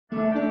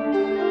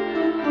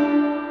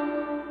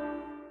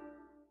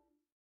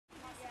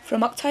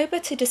From October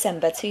to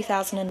December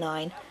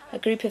 2009, a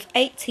group of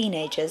 8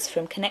 teenagers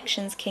from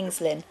Connexions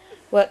King's Lynn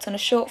worked on a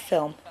short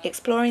film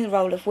exploring the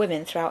role of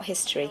women throughout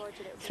history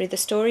through the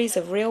stories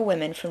of real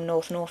women from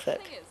North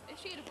Norfolk.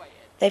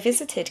 They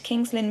visited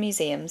King's Lynn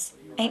museums,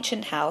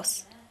 Ancient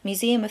House,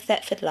 Museum of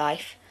Thetford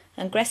Life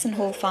and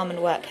Gressenhall Farm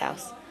and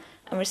Workhouse,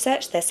 and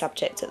researched their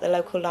subject at the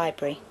local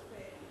library.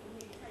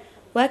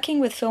 Working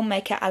with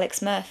filmmaker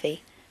Alex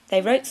Murphy, they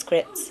wrote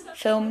scripts,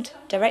 filmed,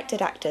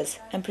 directed actors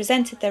and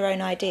presented their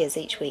own ideas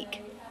each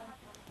week.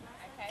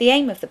 The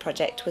aim of the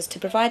project was to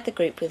provide the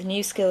group with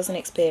new skills and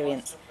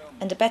experience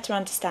and a better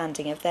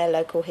understanding of their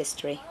local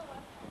history.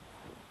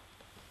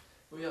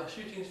 We are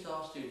Shooting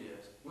Star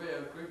Studios. We're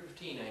a group of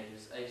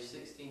teenagers aged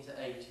 16 to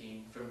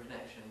 18 from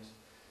Connexions,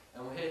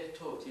 and we're here to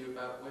talk to you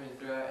about women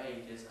throughout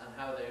ages and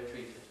how they are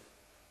treated.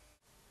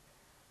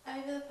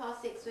 Over the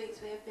past 6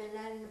 weeks we have been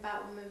learning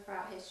about women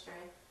throughout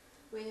history.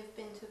 We have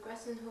been to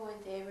Gressenhall in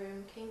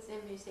Deerham, King's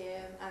Lynn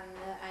Museum and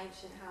the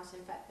Ancient House in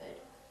Thetford.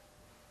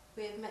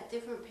 We have met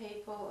different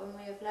people and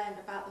we have learned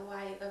about the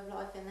way of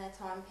life in their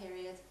time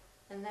period,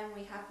 and then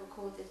we have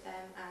recorded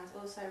them and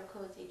also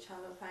recorded each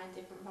other playing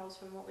different roles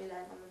from what we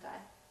learned on the day.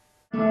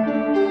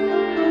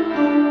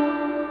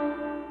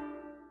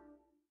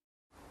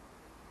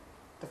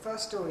 The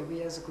first story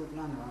we as a group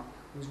learned about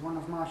was one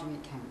of Margery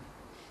Kempe.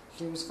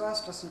 She was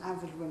first just an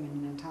average woman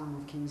in the town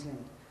of King's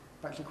Lynn,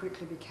 but she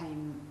quickly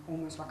became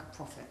almost like a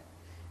prophet,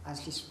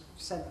 as she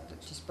said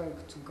that she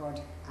spoke to God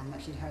and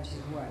that she'd heard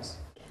his words.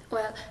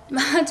 Well,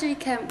 Margery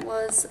Kempe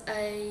was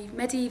a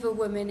medieval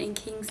woman in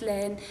King's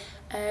Lynn.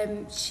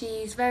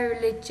 She's very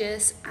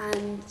religious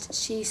and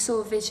she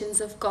saw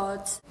visions of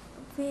God.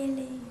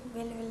 Really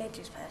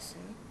religious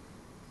person,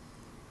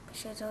 but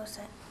she was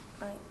also,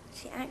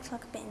 she acts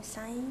like a bit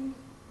insane.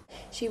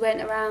 She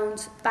went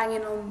around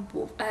banging on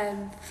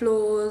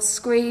floors,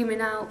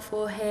 screaming out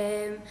for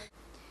him.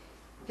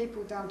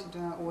 People doubted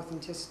her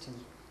authenticity,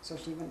 so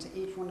she went to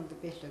each one of the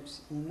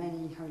bishops in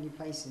many holy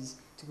places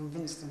to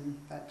convince them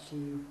that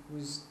she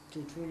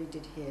truly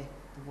did hear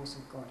the voice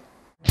of God.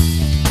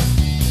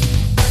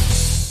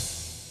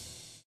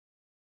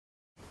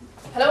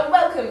 Hello and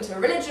welcome to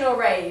Religion or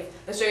Rave,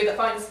 the show that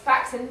finds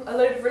facts in a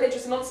load of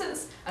religious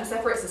nonsense and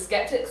separates the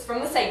skeptics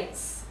from the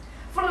saints.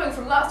 Following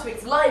from last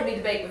week's lively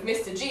debate with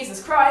Mr.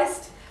 Jesus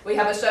Christ, we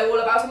have a show all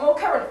about a more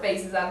current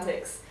face's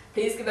antics.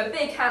 Please give a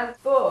big hand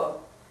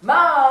for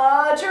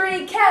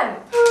Margery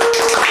Kempe!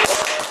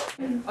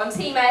 On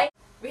Team A,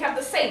 we have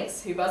the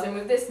saints who buzz in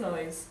with this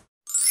noise.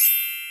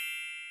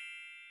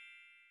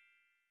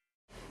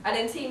 And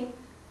in Team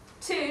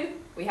 2,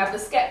 we have the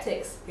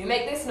skeptics who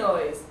make this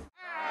noise.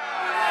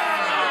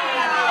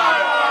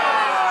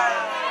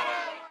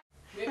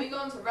 Moving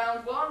on to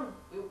round 1,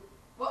 we'll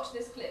watch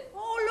this clip.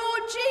 Oh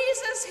Lord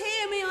Jesus,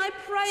 hear me, I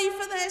pray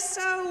for their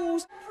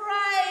souls. Pray,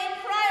 I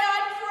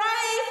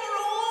pray for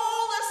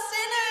all the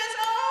sinners.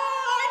 Oh,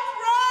 I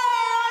pray.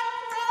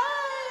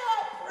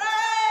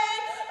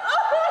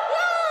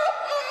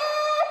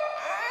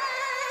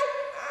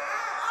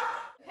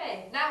 Okay,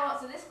 now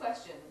answer this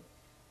question.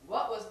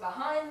 What was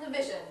behind the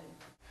vision?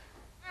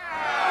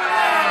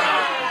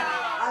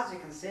 As you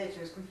can see, she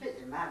was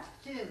completely mad.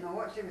 She didn't know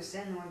what she was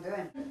saying or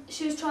doing.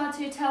 She was trying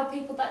to tell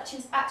people that she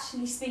was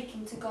actually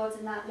speaking to God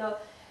and that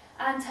lot,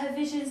 and her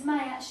visions may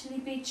actually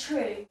be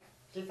true.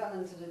 She fell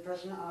into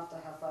depression after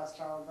her first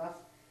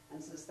childbirth,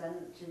 and since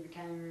then she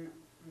became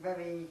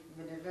very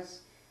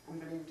religious and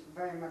believed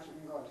very much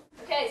in God.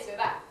 Okay, so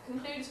that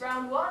concludes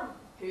round 1.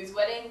 Whose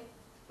wedding?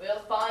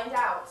 We'll find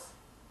out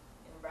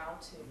in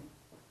round 2.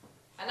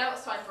 And now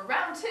it's time for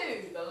round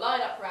 2, the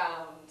line-up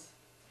round.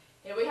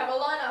 Here we have a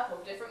line-up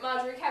of different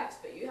Margery Kempes,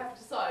 but you have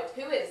to decide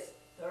who is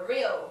the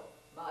real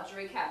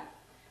Margery Kempe.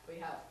 We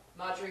have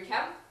Margery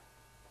Kempe,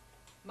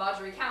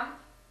 Margery Kempe.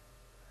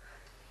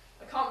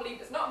 I can't believe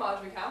it's not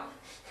Margery Kempe.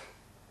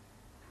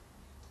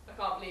 I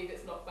can't believe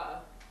it's not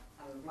better.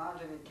 And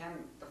Margery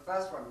Kempe, the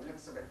first one,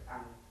 looks a bit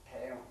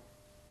pale.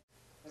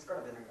 It's got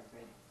to be number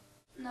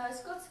 3. No,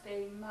 it's got to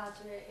be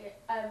Margery.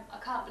 I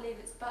can't believe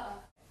it's butter.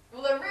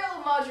 Will the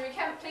real Margery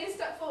Kempe please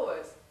step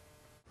forward?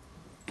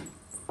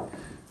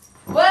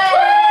 Way!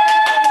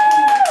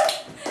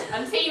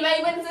 And Team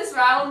A wins this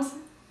round.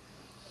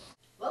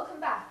 Welcome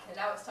back, and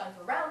now it's time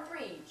for round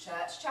 3,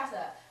 Church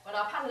Chatter, when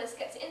our panellists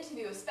get to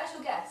interview a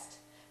special guest.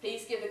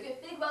 Please give a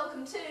good big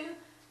welcome to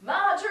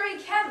Margery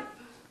Kempe.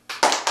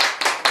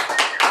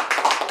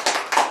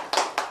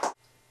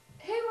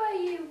 Who were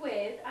you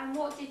with and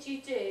what did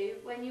you do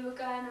when you were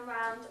going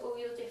around all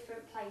your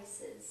different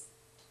places?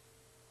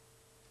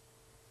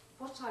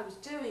 What I was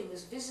doing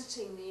was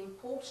visiting the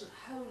important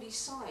holy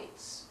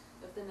sites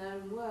of the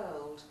known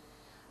world,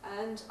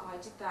 and I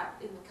did that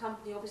in the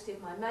company obviously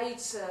of my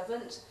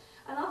maidservant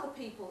and other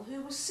people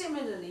who were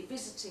similarly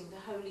visiting the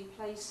holy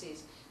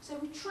places. So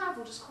we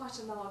travelled as quite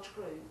a large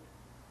group.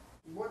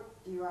 What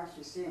do you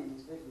actually see in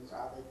these visions?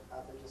 Are they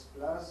just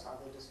blurs? Are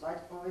they just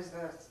light? Or is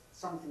there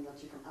something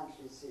that you can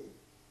actually see?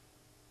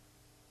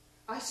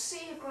 I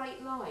see a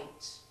great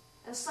light,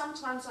 and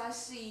sometimes I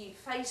see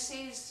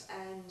faces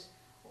and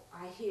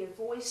I hear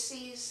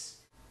voices.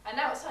 And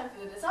now it's time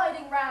for the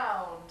deciding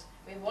round.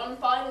 We have one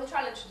final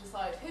challenge to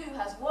decide who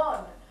has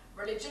won,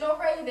 religion or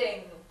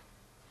raving.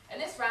 In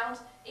this round,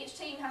 each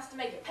team has to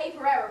make a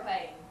paper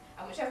aeroplane,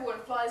 and whichever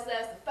one flies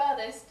theirs the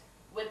furthest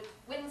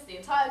wins the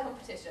entire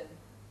competition.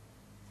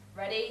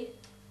 Ready?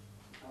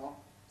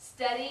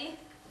 Steady?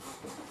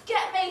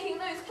 Get making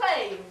those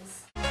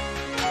planes!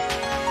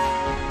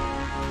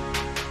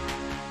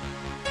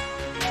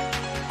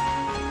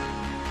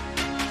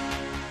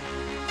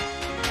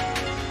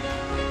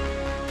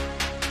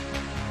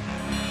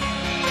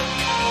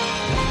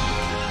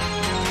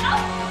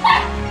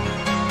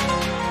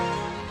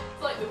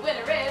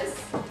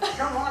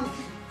 Come on!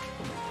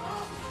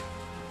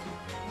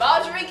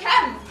 Margery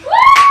Kempe! Woo!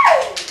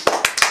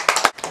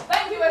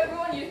 Thank you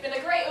everyone, you've been a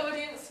great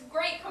audience,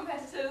 great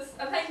competitors,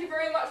 and thank you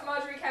very much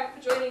Margery Kempe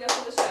for joining us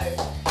on the show.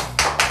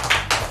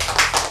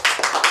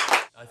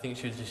 I think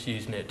she was just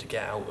using it to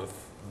get out of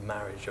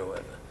marriage or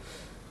whatever,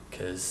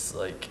 because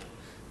like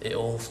it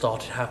all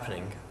started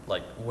happening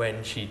like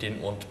when she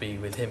didn't want to be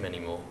with him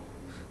anymore.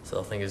 So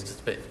I think it's just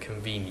a bit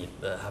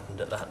convenient that it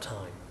happened at that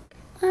time.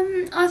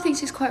 I think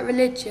she's quite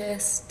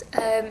religious.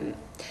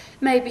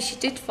 Maybe she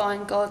did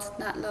find God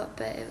and that lot,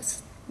 but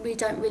we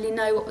don't really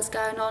know what was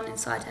going on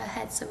inside her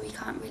head, so we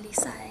can't really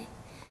say.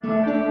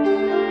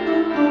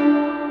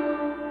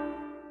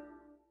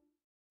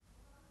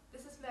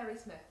 This is Mary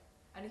Smith,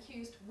 an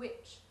accused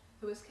witch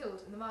who was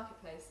killed in the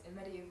marketplace in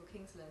medieval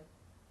King's Lynn.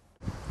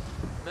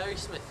 Mary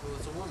Smith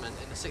was a woman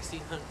in the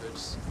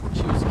 1600s.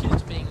 She was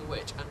accused of being a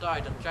witch and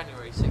died on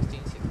January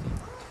 1660.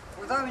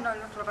 Although we know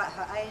little about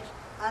her age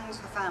and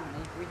her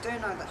family, we do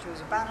know that she was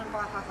abandoned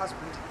by her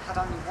husband and had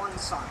only one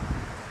son.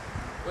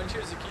 When she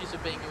was accused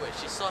of being a witch,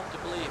 she started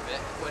to believe it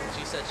when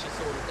she said she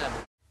saw the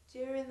devil.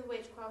 During the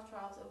witchcraft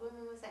trials, a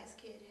woman was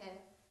executed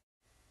here.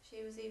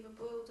 She was either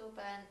boiled or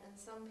burnt, and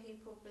some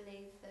people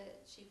believe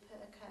that she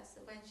put a curse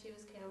that when she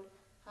was killed,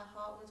 her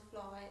heart would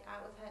fly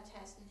out of her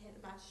chest and hit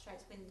the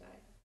magistrate's window.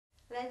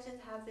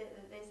 Legend has it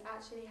that this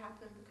actually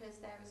happened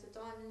because there is a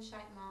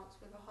diamond-shaped mark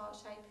with a heart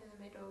shape in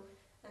the middle,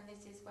 and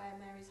this is where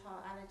Mary's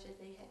heart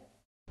allegedly hit.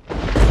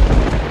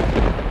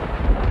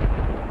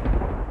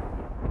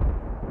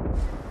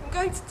 I'm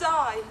going to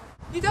die.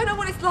 You don't know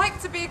what it's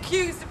like to be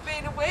accused of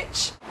being a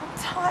witch. I'm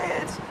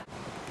tired.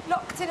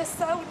 Locked in a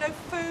cell with no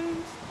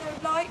food,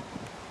 no light,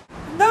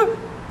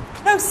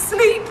 no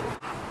sleep.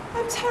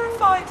 I'm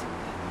terrified.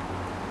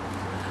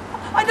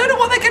 I don't know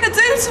what they're going to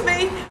do to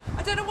me.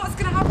 I don't know what's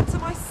going to happen to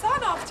my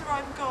son after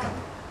I'm gone.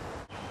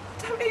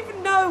 I don't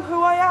even know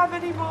who I am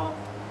anymore.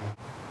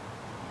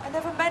 I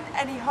never meant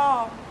any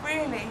harm,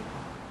 really.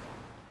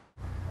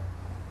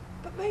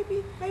 But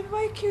maybe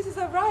my accusers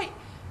are right.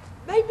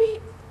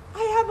 Maybe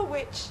I am a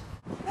witch.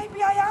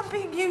 Maybe I am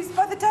being used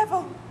by the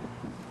devil.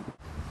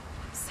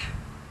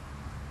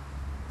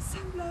 So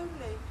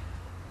lonely.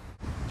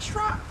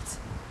 Trapped,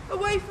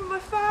 away from my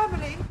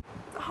family.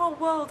 The whole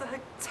world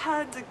had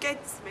turned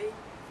against me.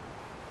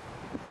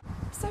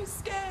 I'm so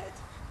scared.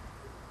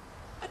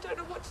 I don't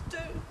know what to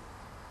do.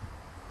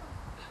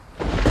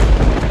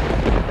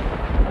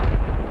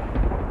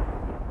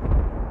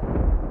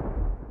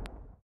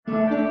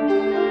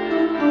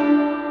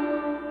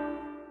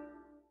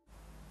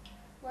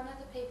 One of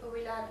the people we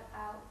learned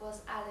about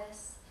was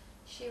Alice.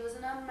 She was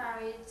an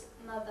unmarried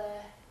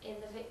mother in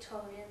the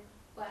Victorian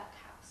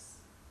workhouse.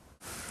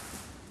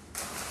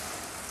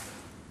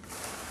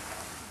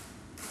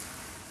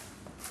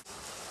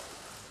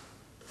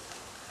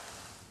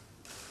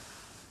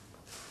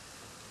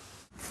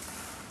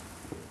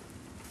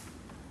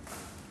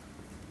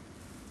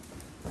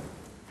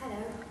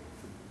 Hello,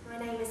 my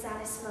name is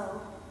Alice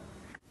Mole.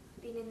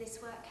 I've been in this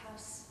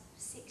workhouse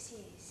for 6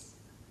 years.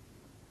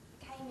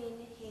 I came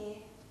in here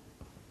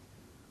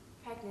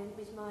pregnant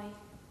with my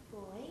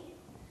boy,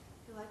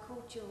 who I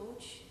called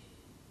George.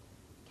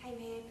 Came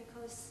here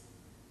because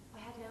I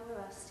had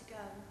nowhere else to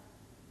go.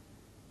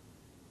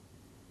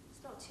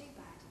 It's not too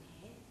bad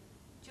in here.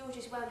 George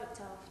is well looked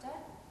after.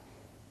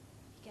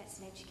 He gets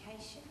an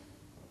education,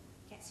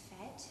 gets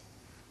fed.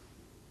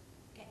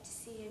 Get to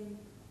see him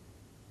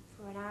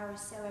for an hour or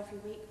so every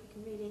week. We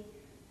can really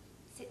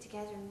sit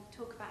together and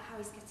talk about how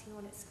he's getting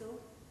on at school.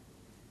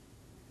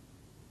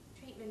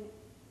 Treatment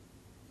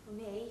for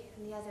me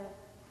and the other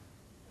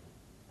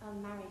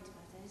unmarried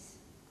mothers,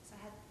 because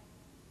I had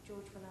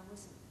George when I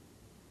wasn't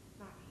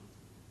married,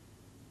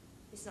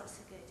 is not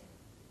so good.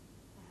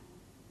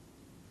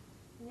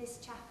 In this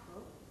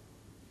chapel,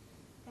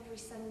 every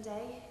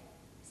Sunday, I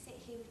sit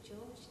here with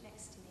George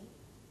next to me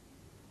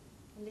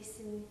and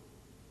listen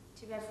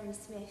to Reverend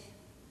Smith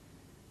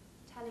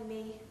telling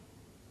me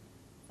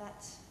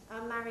that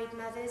unmarried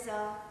mothers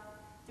are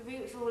the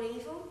root of all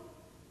evil.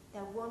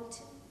 They're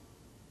wanton,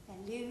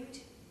 they're lewd,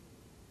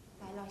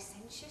 they're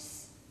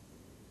licentious,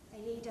 they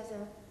lead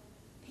other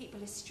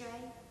people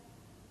astray.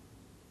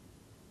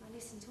 I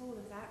listen to all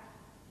of that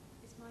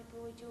with my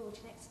boy George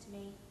next to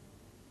me.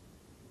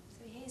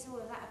 So he hears all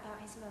of that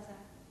about his mother.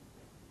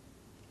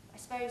 I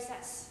suppose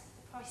that's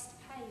the price to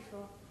pay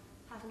for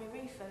having a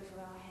roof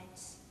over our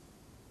heads.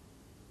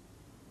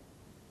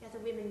 The other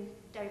women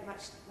don't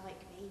much like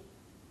me.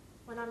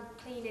 When I'm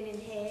cleaning in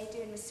here,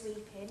 doing the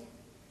sweeping,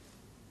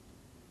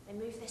 they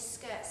move their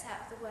skirts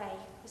out of the way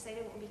because they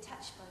don't want to be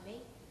touched by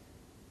me.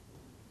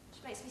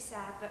 Which makes me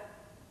sad, but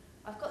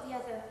I've got the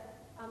other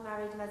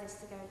unmarried mothers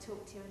to go and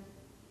talk to, and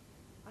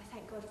I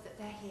thank God that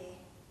they're here.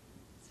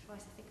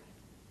 Otherwise I think I'd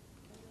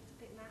go a little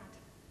bit mad.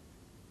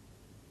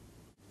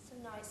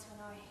 Some nights when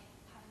I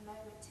have a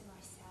moment to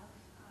myself,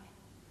 I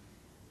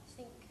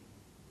think,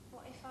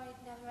 what if I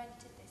never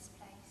entered this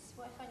place?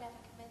 What if I never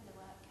come in the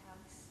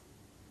workhouse?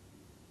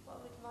 What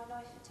would my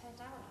life have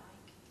turned out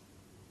like?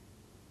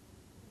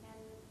 And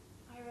then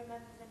I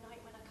remember the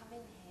night when I come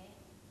in here,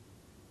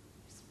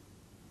 it was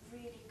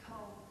really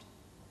cold,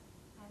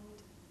 and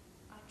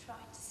I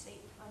tried to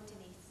sleep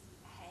underneath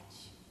a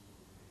hedge,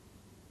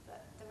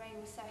 but the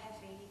rain was so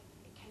heavy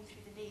it came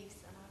through the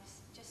leaves, and I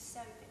was just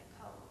so bitter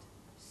cold.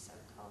 I was so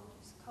cold,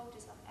 as cold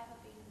as I've ever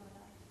been in my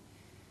life.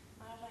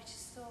 And I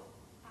just thought,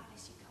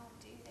 Alice, you can't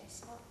do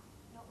this,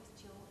 not with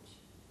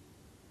George,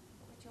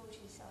 not with George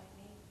inside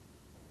me.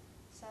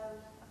 So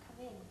I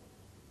come in,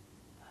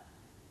 but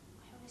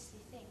I honestly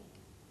think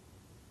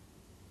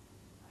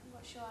I'm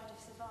not sure I'd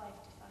have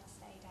survived if I'd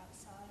stayed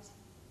outside.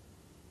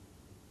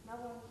 No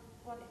one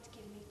wanted to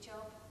give me a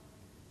job.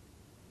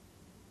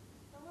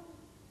 No one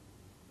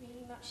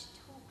really much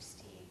talks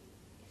to you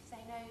if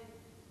they know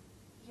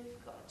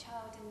you've got a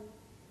child and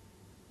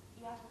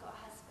you haven't got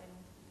a husband.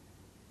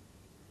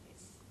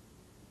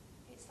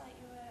 It's like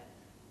you're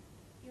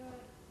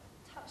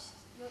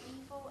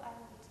evil, and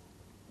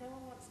no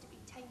one wants to be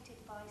tainted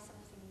by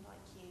something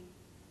like you.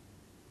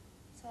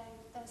 So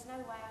there was no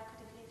way I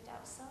could have lived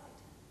outside.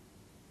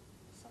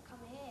 So I come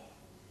here.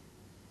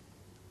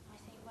 I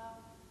think, well,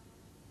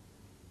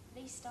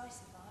 at least I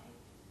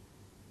survived.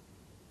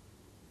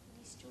 At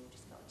least George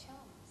has got a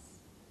chance.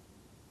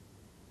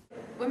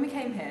 When we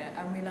came here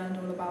and we learned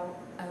all about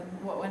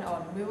what went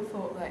on, we all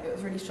thought that it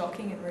was really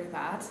shocking and really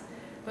bad.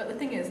 But the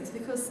thing is, it's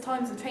because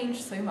times have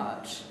changed so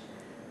much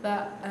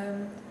that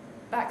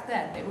back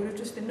then it would have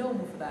just been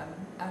normal for them.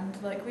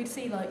 And like we'd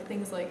see like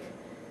things like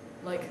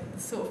the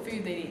sort of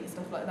food they'd eat and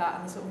stuff like that,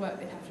 and the sort of work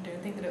they'd have to do,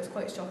 and think that it was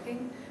quite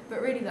shocking.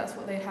 But really that's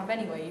what they'd have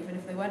anyway, even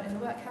if they weren't in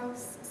the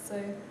workhouse.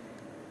 So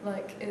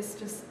like it's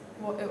just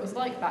what it was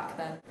like back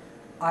then.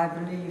 I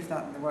believe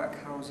that the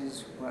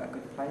workhouses were a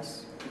good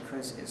place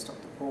because it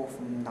stopped the poor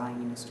from dying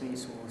in the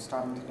streets or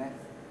starving to death,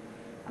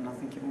 and I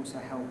think it also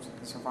helped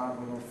the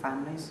survival of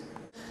families.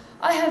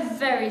 I have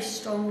very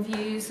strong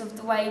views of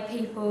the way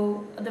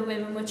the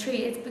women were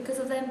treated because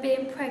of them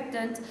being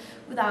pregnant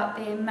without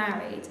being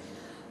married.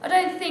 I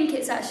don't think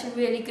it's actually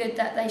really good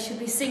that they should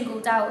be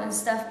singled out and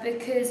stuff,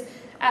 because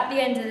at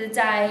the end of the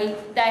day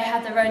they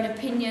have their own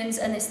opinions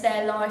and it's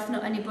their life,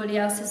 not anybody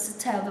else's to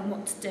tell them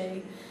what to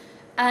do.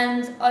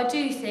 And I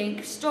do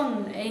think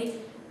strongly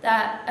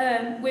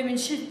that women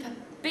should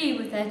be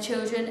with their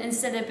children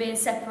instead of being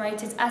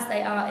separated as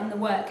they are in the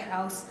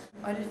workhouse.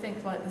 I do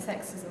think like the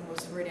sexism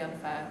was really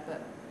unfair,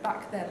 but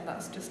back then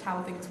that's just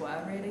how things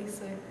were really.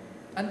 So,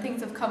 and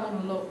things have come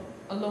on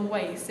a long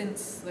way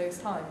since those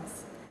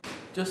times.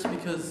 Just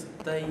because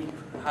they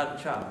had a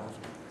child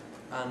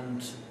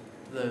and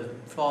the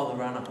father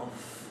ran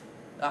off,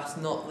 that's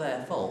not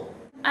their fault.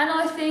 And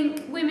I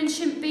think women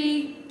shouldn't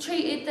be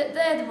treated that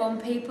they're the wrong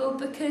people,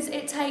 because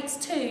it takes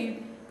two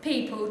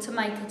people to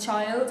make a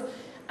child,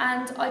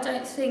 and I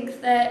don't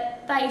think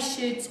that they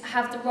should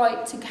have the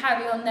right to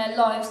carry on their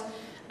lives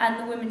and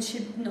the women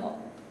should not.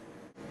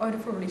 I'd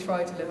have probably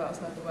tried to live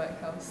outside the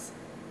workhouse,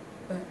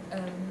 but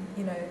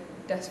you know,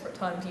 desperate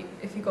times,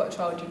 if you got a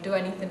child you'd do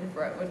anything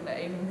for it, wouldn't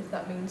it, even if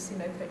that means, you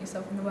know, putting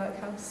yourself in the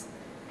workhouse.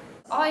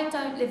 I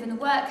don't live in the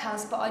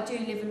workhouse, but I do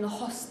live in the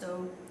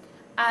hostel,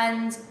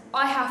 and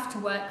I have to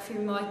work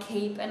through my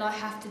keep and I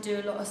have to do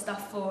a lot of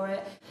stuff for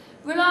it.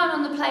 Relying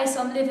on the place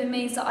I'm living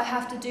means that I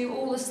have to do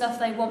all the stuff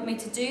they want me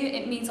to do.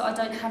 It means I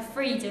don't have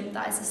freedom.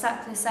 That is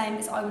exactly the same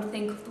as I would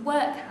think of the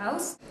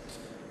workhouse.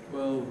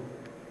 Well,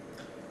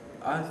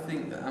 I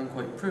think that I'm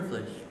quite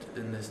privileged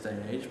in this day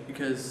and age,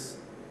 because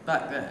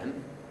back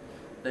then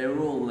they were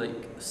all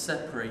like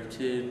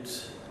separated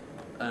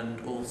and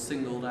all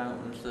singled out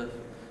and stuff,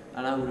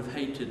 and I would have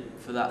hated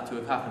for that to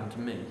have happened to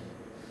me.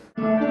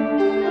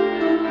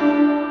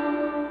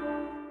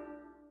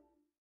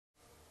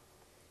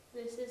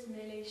 This is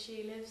Millie.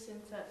 She lives in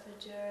Thetford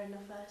during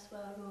the First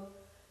World War.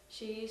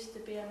 She used to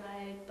be a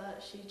maid,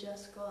 but she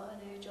just got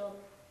a new job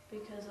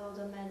because all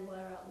the men were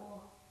at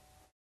war.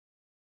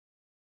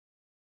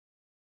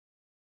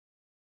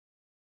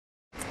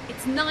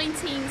 It's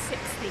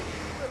 1960.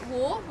 We're at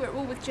war. We're at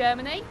war with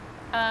Germany,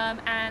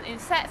 and in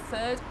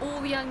Thetford,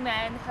 all the young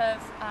men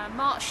have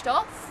marched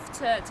off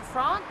to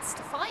France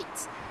to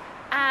fight,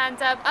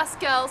 and us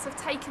girls have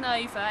taken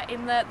over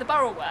in the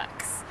borough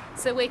works.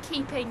 So we're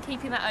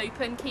keeping that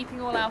open,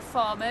 keeping all our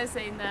farmers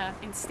in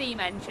steam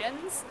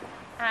engines,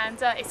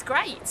 and it's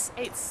great.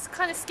 It's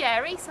kind of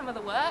scary, some of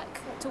the work,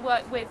 to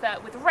work with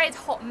red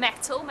hot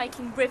metal,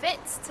 making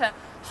rivets to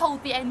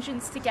hold the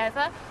engines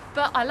together,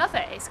 but I love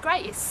it. It's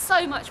great. It's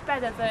so much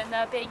better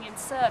than being in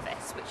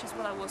service, which is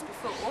what I was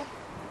before.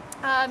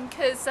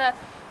 because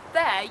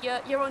there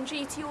you're on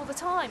duty all the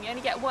time. You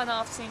only get one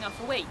afternoon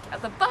off a week.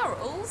 At the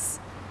Burrells,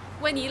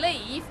 when you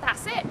leave,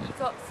 that's it. You've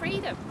got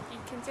freedom. You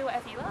can do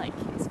whatever you like.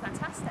 It's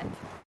fantastic.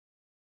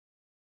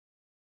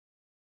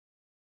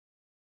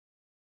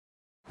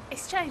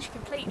 It's changed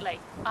completely.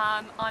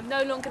 I'm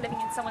no longer living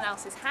in someone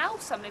else's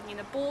house. I'm living in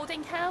a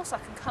boarding house. I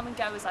can come and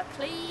go as I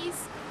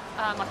please.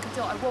 I can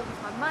do what I want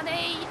with my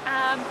money.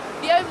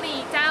 The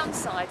only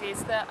downside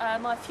is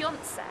that my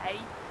fiance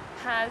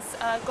has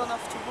gone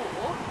off to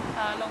war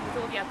along with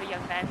all the other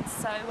young men.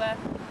 So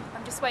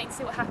I'm just waiting to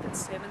see what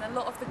happens to him. And a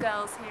lot of the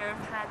girls here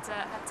have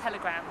had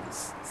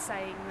telegrams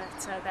saying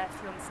that their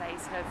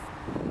fiancés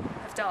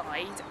have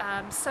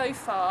died. So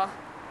far,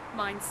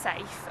 mine's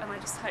safe, and I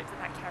just hope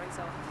that carries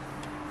on.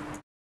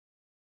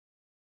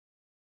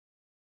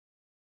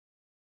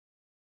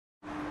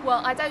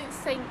 Well, I don't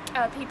think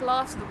people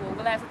after the war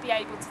will ever be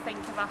able to think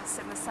of us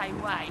in the same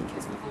way,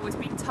 because we've always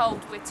been told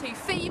we're too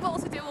feeble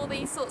to do all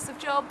these sorts of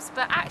jobs,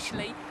 but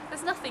actually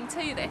there's nothing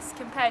to this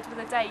compared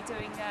with a day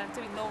doing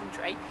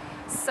laundry.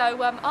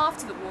 So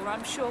after the war,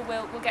 I'm sure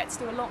we'll get to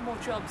do a lot more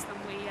jobs than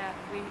we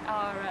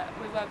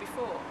were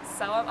before.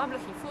 So I'm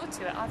looking forward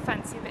to it. I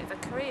fancy a bit of a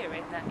career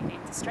in the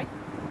industry.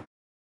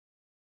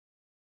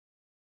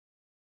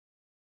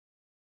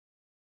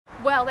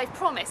 Well, they've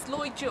promised,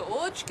 Lloyd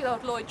George, good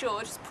old Lloyd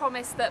George, has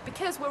promised that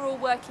because we're all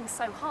working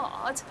so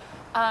hard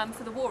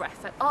for the war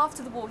effort,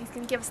 after the war he's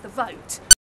going to give us the vote.